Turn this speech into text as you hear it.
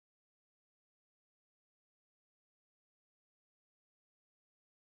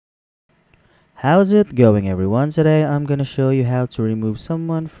How's it going, everyone? Today I'm gonna show you how to remove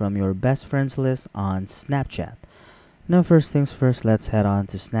someone from your best friends list on Snapchat. Now first things first, let's head on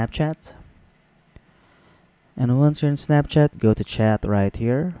to Snapchat. And once you're in Snapchat, go to chat right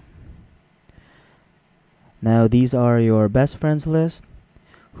here. Now these are your best friends list,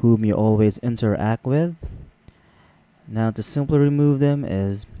 whom you always interact with. Now to simply remove them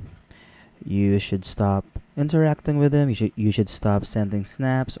is you should stop interacting with them. You should stop sending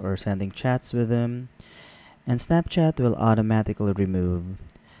snaps or sending chats with them, and Snapchat will automatically remove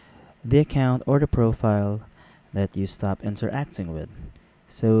the account or the profile that you stop interacting with.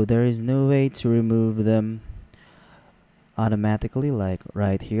 So there is no way to remove them automatically, like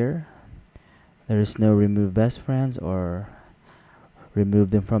right here. There is no remove best friends or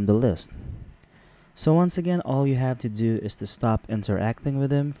remove them from the list. So once again, all you have to do is to stop interacting with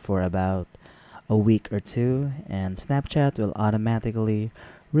them for about a week or two, and Snapchat will automatically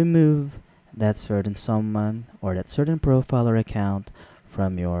remove that certain someone or that certain profile or account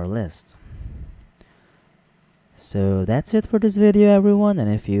from your list. So that's it for this video, everyone, and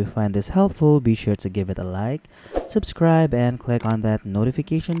if you find this helpful, be sure to give it a like, subscribe, and click on that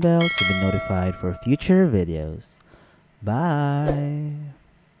notification bell to be notified for future videos. Bye!